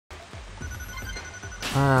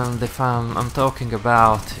And if I'm talking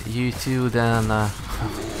about you two, then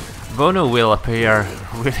Bono will appear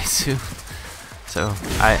really soon. So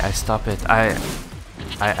I stop it. I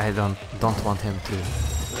don't want him to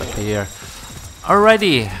appear.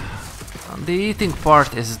 Alrighty, the eating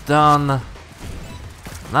part is done.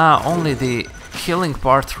 Now only the killing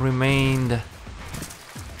part remained.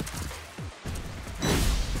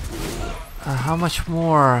 How much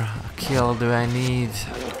more kill do I need?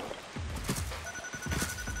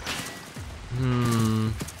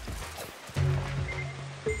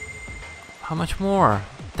 How much more?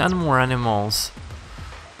 10 more animals.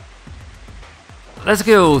 Let's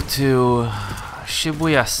go to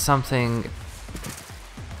Shibuya something.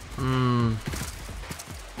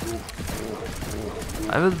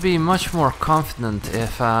 I would be much more confident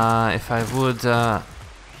if I would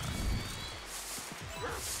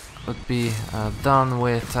be done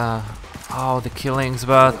with all the killings,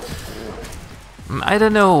 but I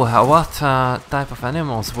don't know what type of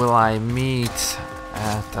animals will I meet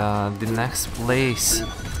at the next place.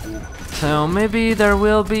 So maybe there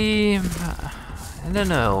will be, I don't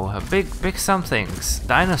know, big somethings,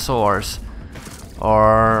 dinosaurs,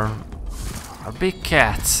 or big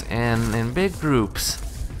cats in big groups.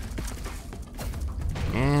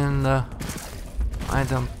 And I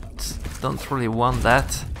don't really want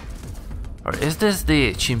that. Or is this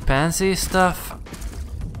the chimpanzee stuff?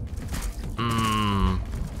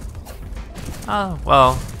 Oh,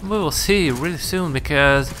 well, we will see really soon,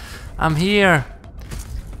 because I'm here.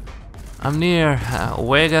 I'm near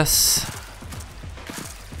Vegas.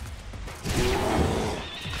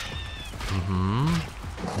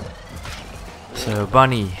 So,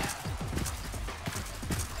 bunny.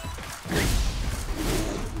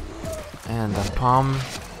 And a palm.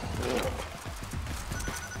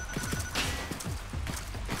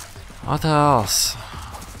 What else?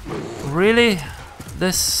 Really?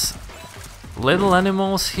 This little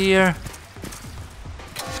animals here?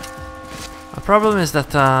 The problem is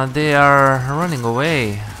that they are running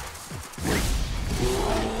away.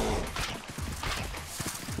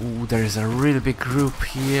 Ooh, there is a really big group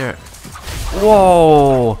here.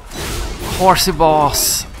 Whoa! Horsey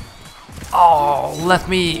boss! Oh, let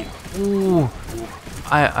me... Ooh!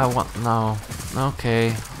 I want... No.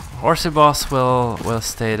 Okay. Horsey boss will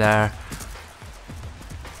stay there.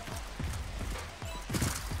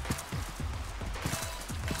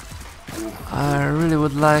 I really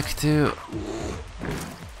would like to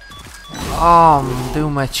do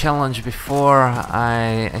my challenge before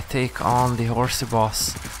I take on the Horsey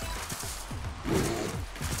boss,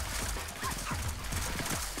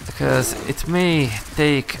 because it may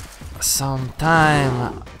take some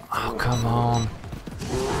time. Oh, come on.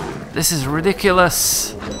 This is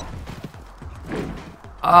ridiculous.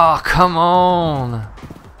 Oh, come on.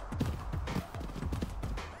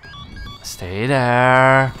 Stay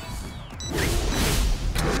there.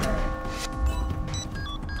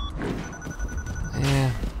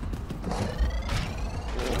 Yeah.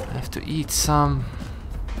 I have to eat some.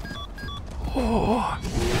 Oh,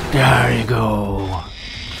 there you go.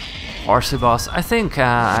 Horsey boss. I think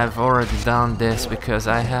I've already done this because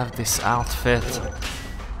I have this outfit.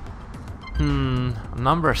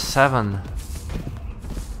 Number 7.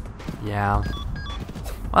 Yeah.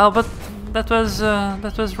 Well, but that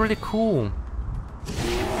was really cool.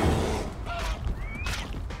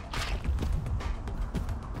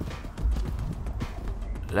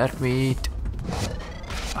 Let me eat.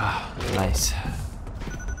 Ah, nice.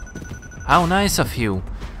 How nice of you.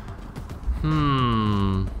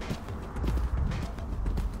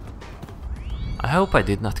 I hope I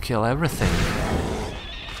did not kill everything.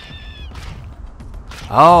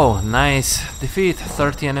 Oh, nice. Defeat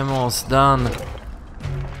 30 animals, done.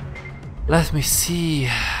 Let me see.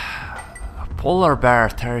 Polar bear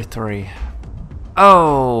territory.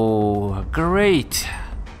 Oh, great.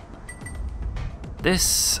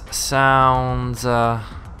 This sounds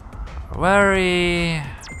very...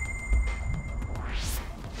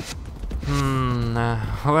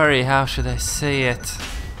 very, how should I say it?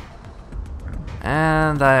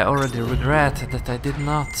 And I already regret that I did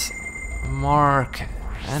not mark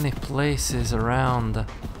any places around.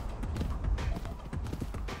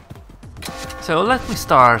 So let me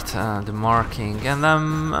start the marking, and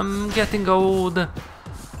I'm getting old,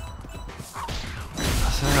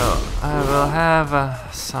 so I will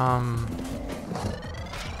have some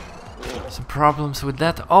problems with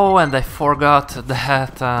that. Oh, and I forgot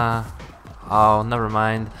that. Oh, never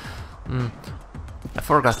mind. I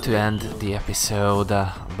forgot to end the episode,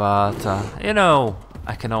 but you know,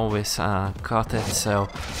 I can always cut it. So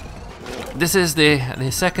this is the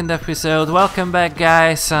second episode. Welcome back,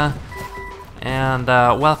 guys. And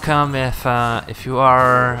welcome if you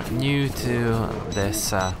are new to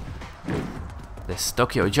this this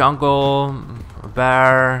Tokyo Jungle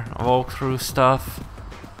bear walkthrough stuff.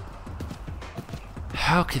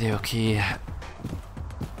 Okie dokie.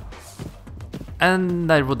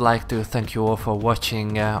 And I would like to thank you all for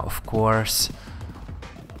watching, of course.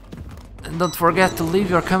 And don't forget to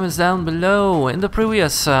leave your comments down below. In the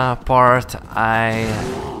previous part, I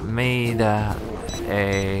made a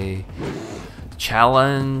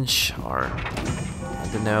challenge, or I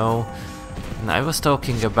don't know. And I was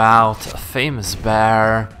talking about a famous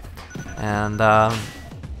bear, and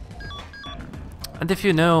if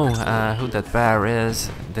you know who that bear is,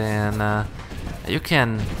 then you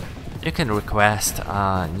can request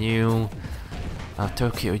a new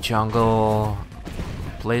Tokyo Jungle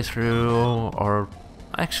playthrough, or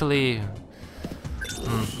actually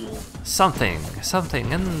something,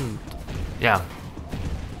 and yeah,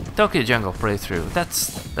 Tokyo Jungle playthrough.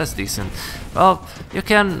 That's decent. Well, you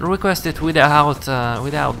can request it without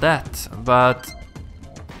that, but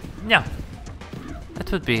yeah,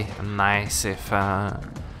 it would be nice if that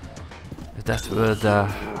would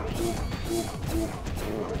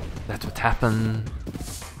happen.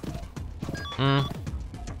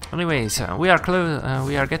 Anyways, we are close.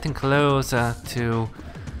 We are getting close to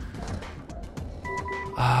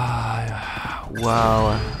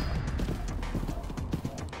well,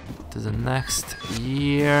 to the next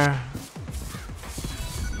year.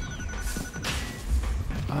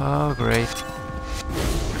 Oh, great.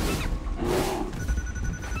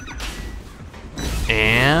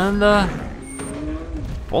 And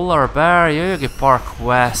Polar Bear, Yoyogi Park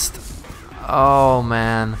West. Oh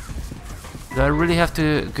man, do I really have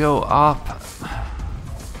to go up?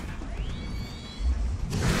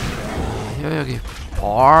 Yoyogi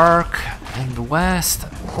Park and west.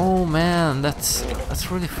 Oh man, that's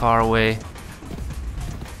really far away.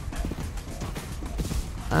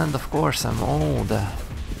 And of course I'm old. Let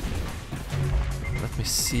me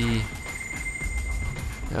see.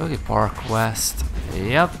 Yoyogi Park West.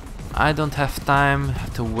 Yep, I don't have time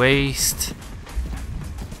to waste.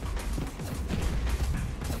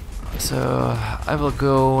 So I will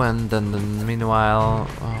go, and then meanwhile,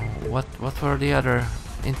 what were the other?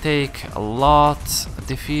 Intake a lot,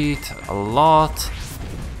 defeat a lot,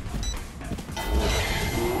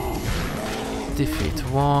 defeat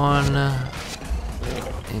one,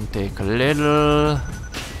 intake a little,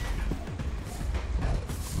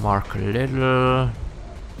 mark a little.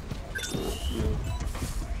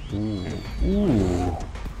 Ooh.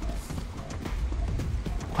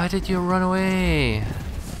 Why did you run away?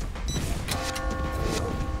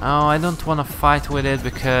 Oh, I don't want to fight with it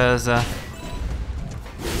because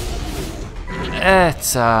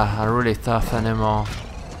it's a really tough animal.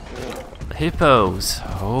 The hippos.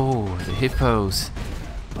 Oh, the hippos.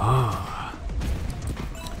 Oh,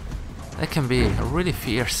 they can be really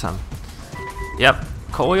fearsome. Yep,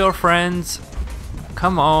 call your friends.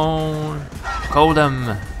 Come on, call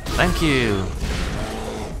them. Thank you.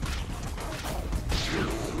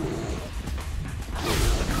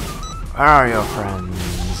 Where are your friends?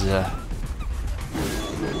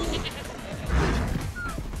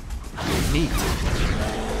 Neat.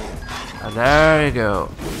 There you go.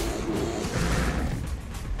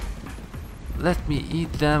 Let me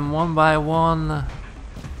eat them one by one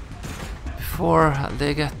before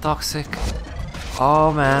they get toxic.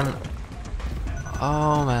 Oh man.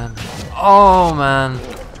 Oh man. Oh man.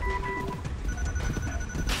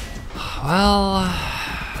 Well,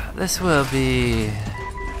 this will be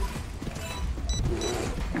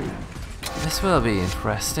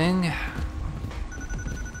interesting.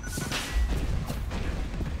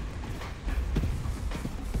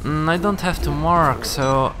 I don't have to mark,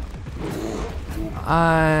 so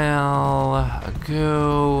I'll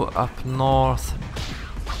go up north.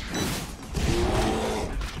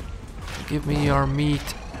 Give me your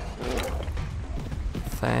meat.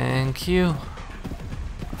 Thank you.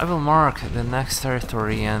 I will mark the next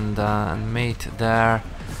territory and mate there.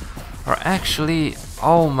 Or actually,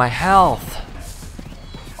 oh, my health.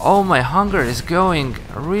 Oh, my hunger is going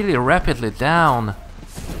really rapidly down.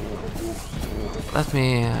 Let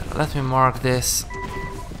me mark this.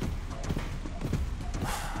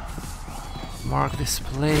 Mark this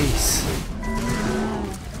place.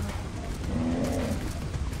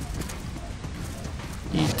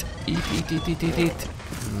 Eat.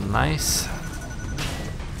 Nice.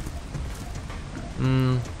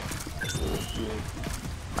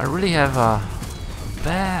 I really have a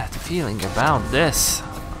bad feeling about this.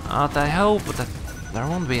 But I hope that there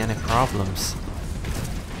won't be any problems.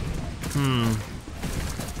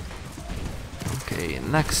 Okay,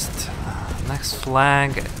 next next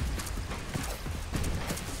flag.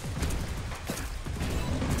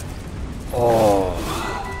 Oh,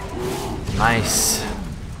 nice.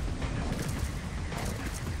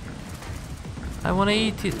 I wanna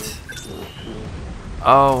eat it.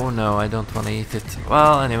 Oh no, I don't wanna eat it.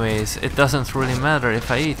 Well, anyways, it doesn't really matter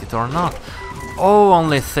if I eat it or not. Oh,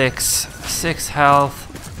 only 6 health.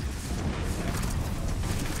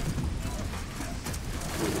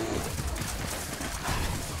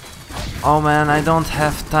 Oh man, I don't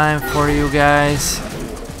have time for you guys.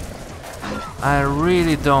 I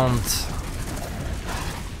really don't.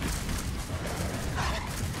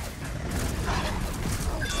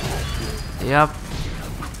 Yep.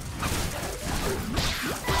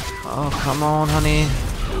 Oh, come on, honey.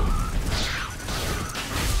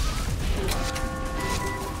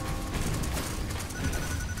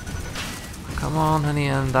 Come on, honey,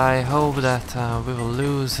 and I hope that we will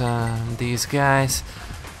lose these guys.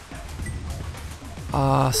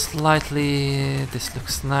 Slightly, this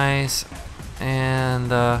looks nice, and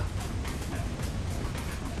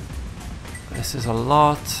this is a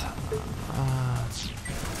lot.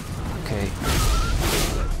 Okay.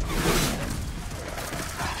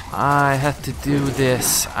 I had to do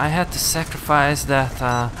this. I had to sacrifice that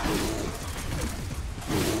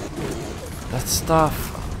that stuff.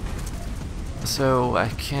 So I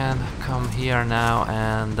can come here now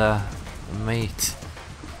and mate.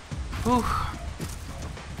 Whew.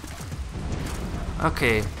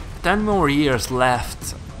 Okay, 10 more years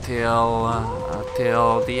left till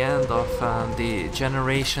the end of the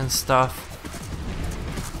generation stuff.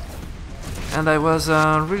 And I was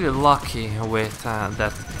really lucky with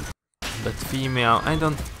that female. I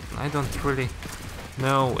don't really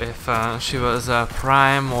know if she was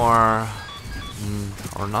prime or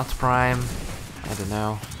not prime. I don't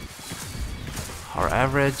know. Or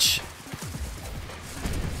average.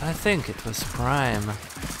 I think it was prime.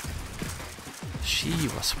 She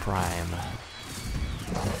was prime.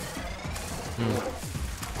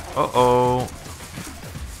 Uh-oh.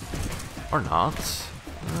 Or not.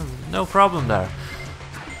 No problem there.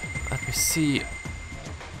 Let me see.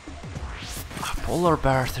 Polar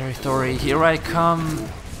bear territory. Here I come.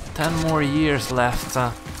 10 more years left.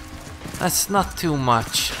 That's not too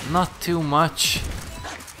much. Not too much.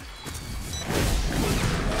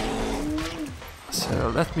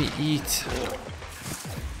 So let me eat.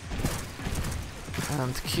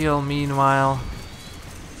 And kill meanwhile.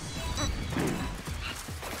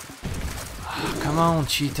 Come on,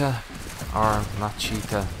 cheetah. Or not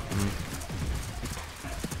cheetah.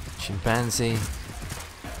 Chimpanzee.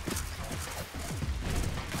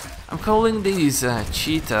 I'm calling these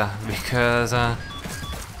cheetah because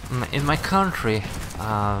in my country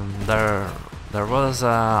there was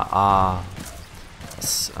I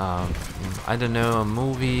don't know, a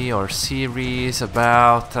movie or series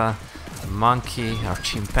about a monkey or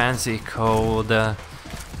chimpanzee called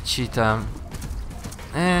cheetah.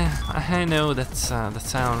 I know that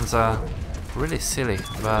sounds really silly,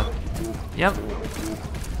 but yep.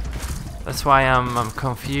 That's why I'm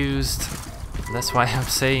confused. That's why I'm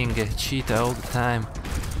saying cheetah all the time.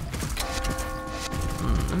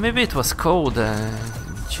 Maybe it was called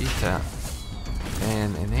cheetah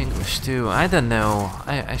in English too. I don't know.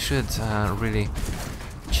 I should really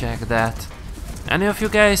check that. Any of you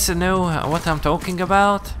guys know what I'm talking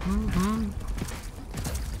about?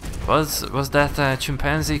 Was that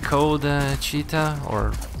chimpanzee called cheetah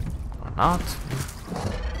or not?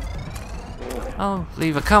 Oh,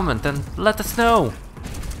 leave a comment and let us know.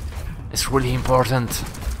 It's really important.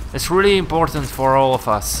 It's really important for all of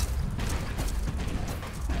us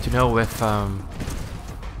to know if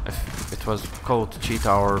it was called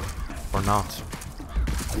cheetah or not.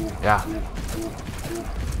 Yeah.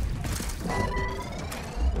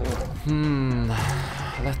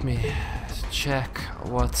 Let me check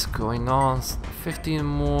what's going on. 15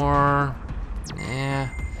 more. Yeah.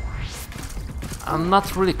 I'm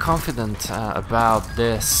not really confident about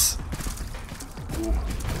this.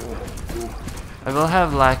 I will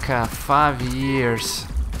have like 5 years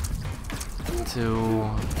to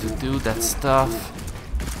do that stuff,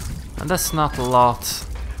 and that's not a lot.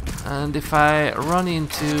 And if I run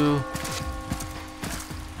into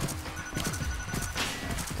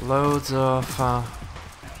loads of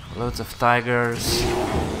tigers.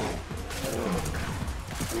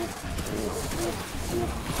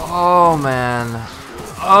 Oh man,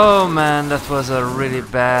 that was a really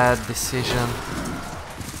bad decision.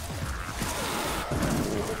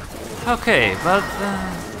 Okay, but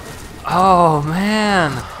oh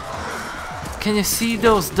man, can you see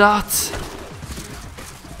those dots?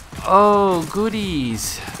 Oh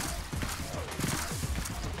goodies.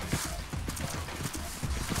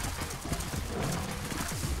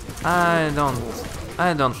 I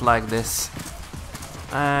don't like this.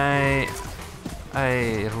 I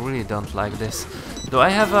really don't like this. Do I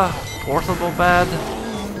have a portable bed?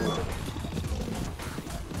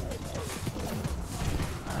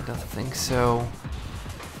 I don't think so.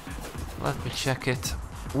 Let me check it.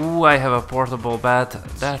 Ooh, I have a portable bed.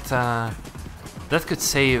 That could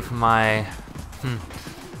save my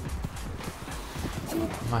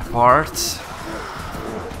my parts.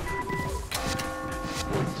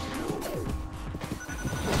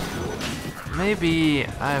 Maybe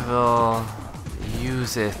I will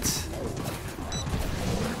use it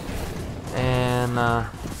and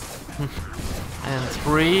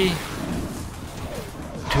 3,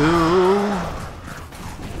 2,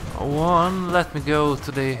 1. Let me go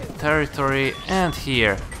to the territory and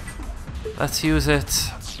here. Let's use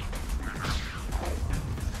it.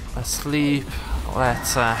 Let's sleep.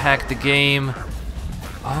 Let's hack the game.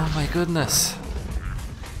 Oh my goodness.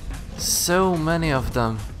 So many of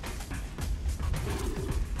them.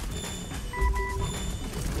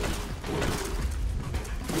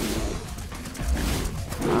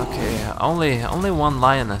 Okay, only one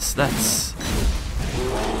lioness. That's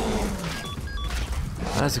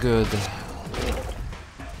good.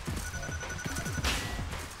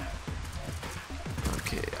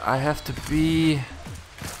 Okay, I have to be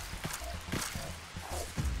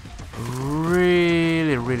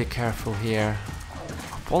really careful here.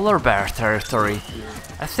 Polar bear territory.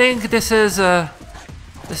 I think this is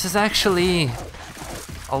actually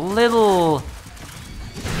a little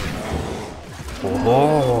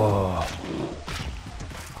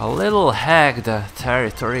a little hacked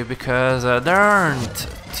territory because there aren't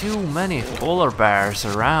too many polar bears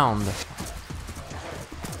around.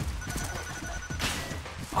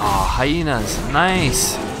 Ah, hyenas,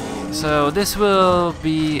 nice. So this will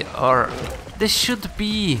be, or this should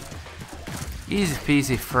be easy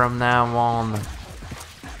peasy from now on.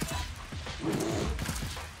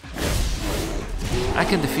 I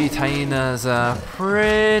can defeat hyenas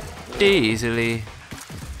pretty easily.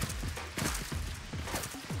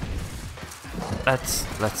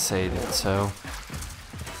 Let's say that so.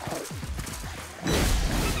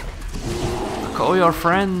 Call your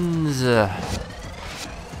friends.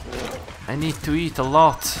 I need to eat a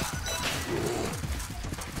lot.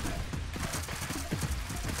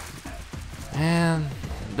 And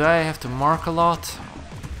do I have to mark a lot?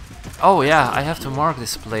 Oh yeah, I have to mark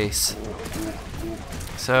this place.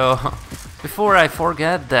 So before I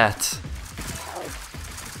forget that,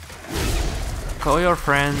 call your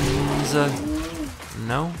friends.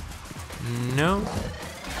 No, no,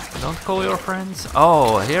 don't call your friends.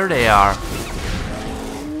 Oh, here they are.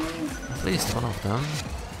 At least one of them.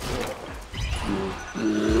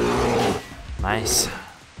 Nice.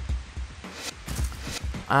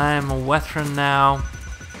 I'm a veteran now.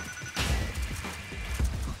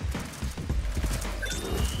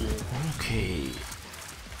 Okay.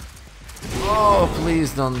 Oh,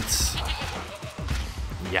 please don't.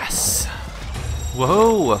 Yes.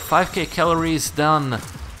 Whoa, 5k calories done.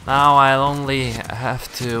 Now I'll only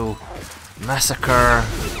have to massacre.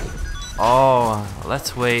 Oh,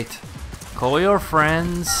 let's wait. Call your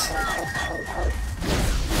friends.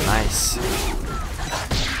 Nice.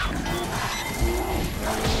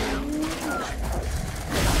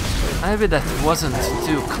 Maybe that wasn't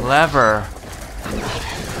too clever.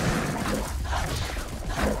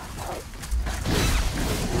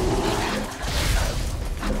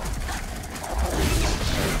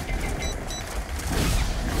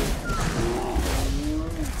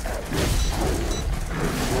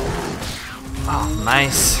 Oh,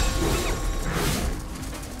 nice.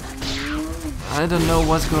 I don't know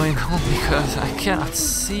what's going on because I cannot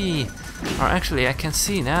see. Or actually, I can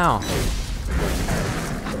see now.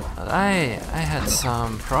 But I had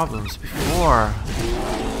some problems before.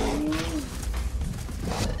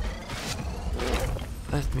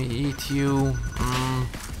 Let me eat you.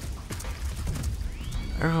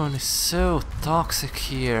 Everyone is so toxic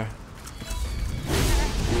here.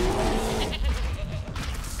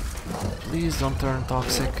 Please don't turn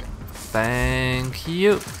toxic. Thank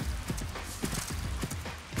you.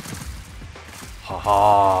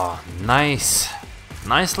 Haha, nice.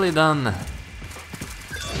 Nicely done.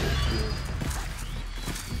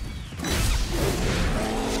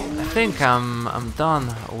 I think I'm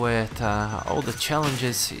done with all the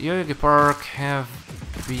challenges. Yoyogi Park have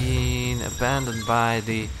been abandoned by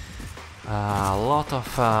the lot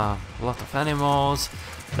of animals.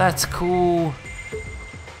 That's cool.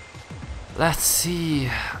 Let's see.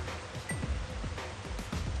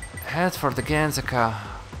 Head for the Genzaka.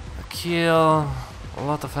 Kill a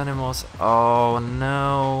lot of animals. Oh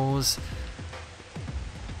no.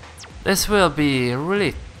 This will be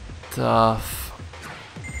really tough.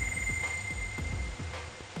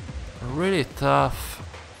 Really tough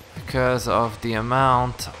because of the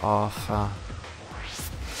amount of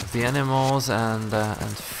the animals and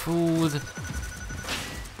food.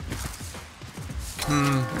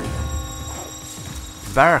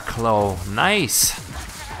 Bear claw, nice.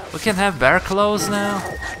 We can have bear claws now.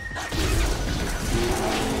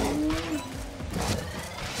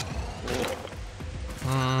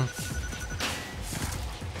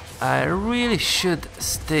 I really should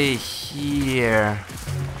stay here,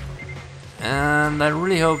 and I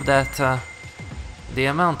really hope that the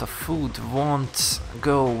amount of food won't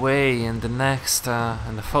go away in the next,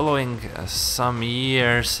 in the following some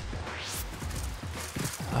years,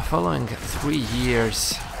 following 3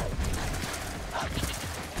 years.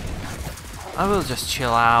 I will just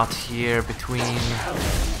chill out here between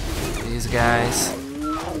these guys.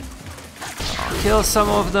 I'll kill some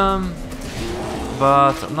of them,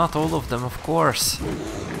 but not all of them, of course.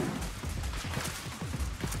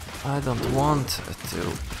 I don't want to.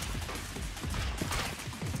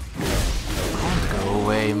 Can't go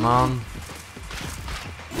away, man.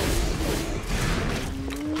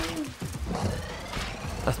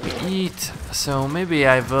 Let me eat, so maybe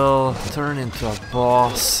I will turn into a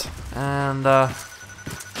boss, and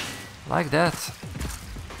like that.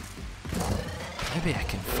 Maybe I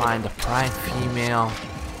can find a prime female.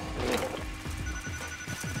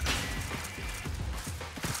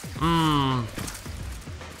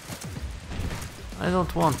 I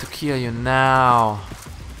don't want to kill you now.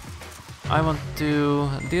 I want to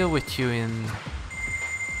deal with you in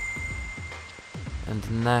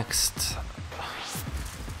the next.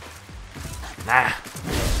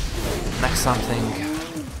 Next something.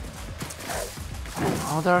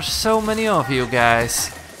 Oh, there are so many of you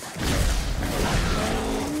guys.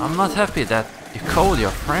 I'm not happy that you called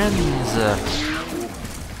your friends.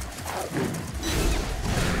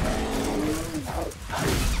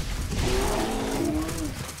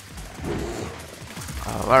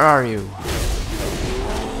 Where are you?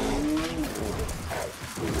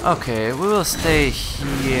 Okay, we will stay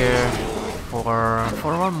here for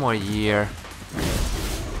 1 more year.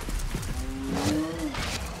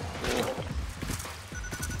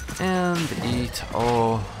 And eat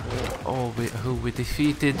all who we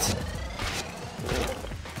defeated.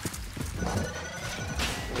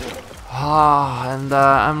 And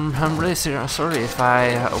I'm really sorry if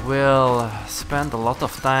I will spend a lot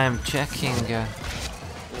of time checking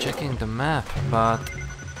the map, but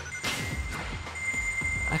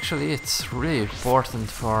actually it's really important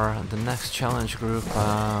for the next challenge group.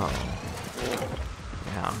 Yeah,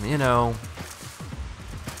 you know,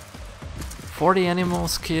 40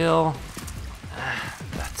 animals kill.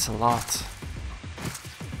 That's a lot.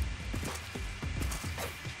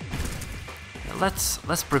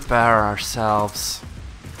 Let's prepare ourselves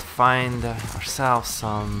to find ourselves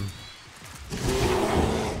some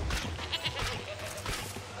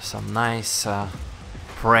nice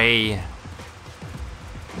prey.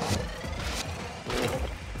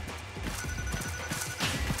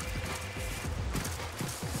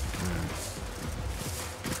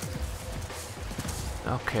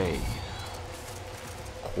 Okay.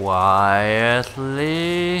 Quietly.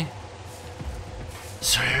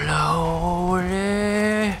 Slowly.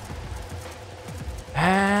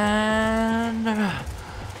 And...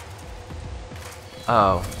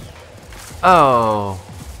 Oh. Oh.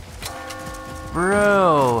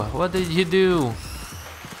 Bro, what did you do?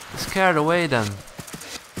 Scared away them.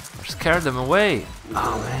 Or scared them away.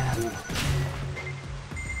 Oh man.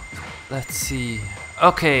 Let's see.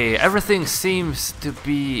 Okay, everything seems to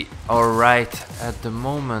be alright at the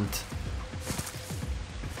moment.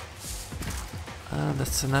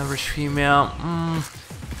 That's an average female.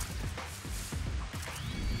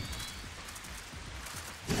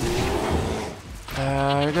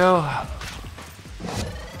 There we go.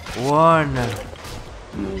 1.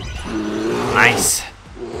 Nice.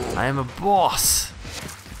 I am a boss.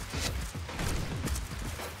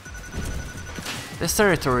 This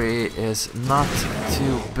territory is not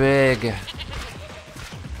too big,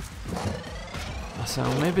 so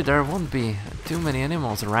maybe there won't be too many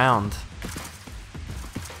animals around.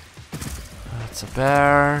 That's a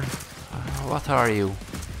bear. What are you?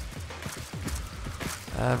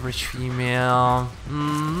 Average female.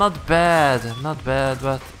 Not bad,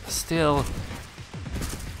 but still.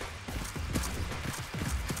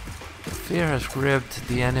 Fear has gripped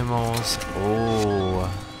the animals. Oh,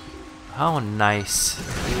 how nice.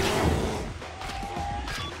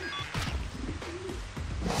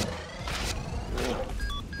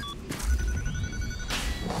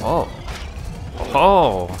 Oh.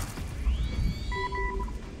 Oh.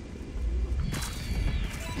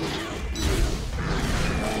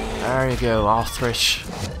 you go, ostrich.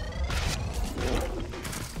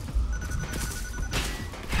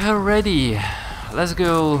 Alrighty, let's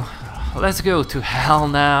go. Let's go to hell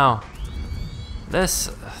now. This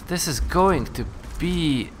is going to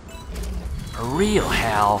be a real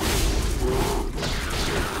hell.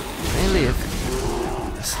 Mainly if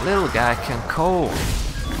this little guy can call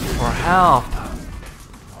for help.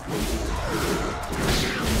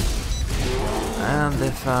 And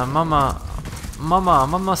if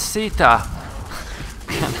Mamacita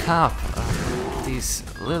can help these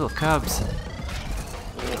little cubs.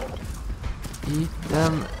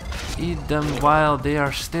 Eat them while they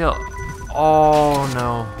are still. Oh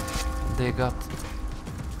no, they got.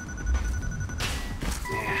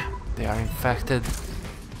 Yeah, they are infected.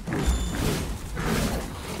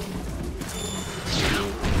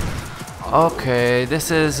 Okay, this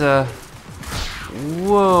is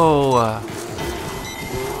whoa.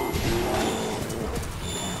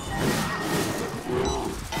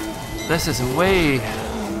 This is way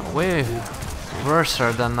worse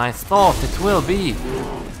than I thought it will be.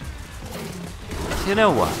 You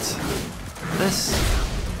know what? This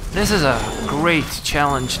is a great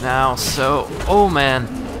challenge now. So, oh man,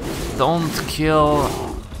 don't kill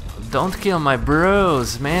my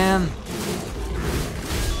bros, man.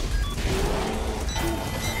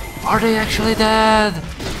 Are they actually dead?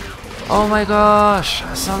 Oh my gosh,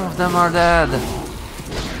 some of them are dead.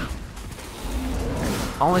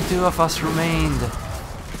 Only 2 of us remained.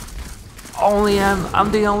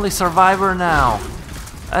 I'm the only survivor now.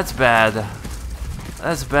 That's bad.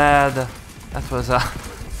 That's bad. That was a...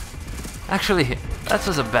 Actually, that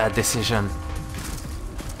was a bad decision.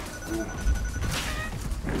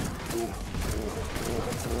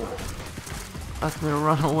 Let me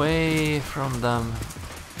run away from them.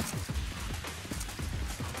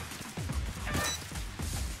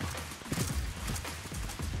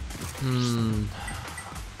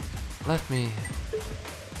 Let me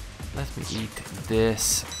eat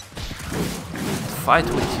this. Fight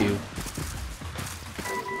with you.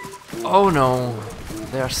 Oh no,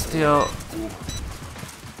 they are still...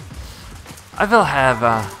 I will have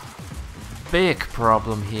a big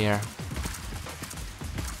problem here.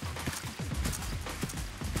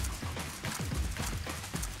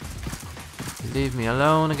 Leave me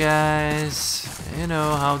alone, guys. You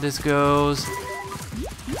know how this goes.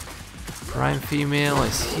 Prime female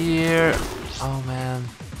is here. Oh man.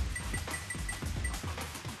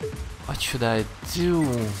 What should I do?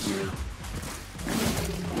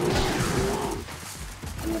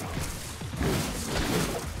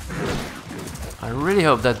 I really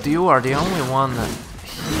hope that you are the only one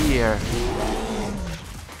here.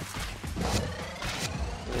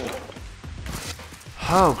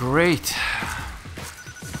 Oh great.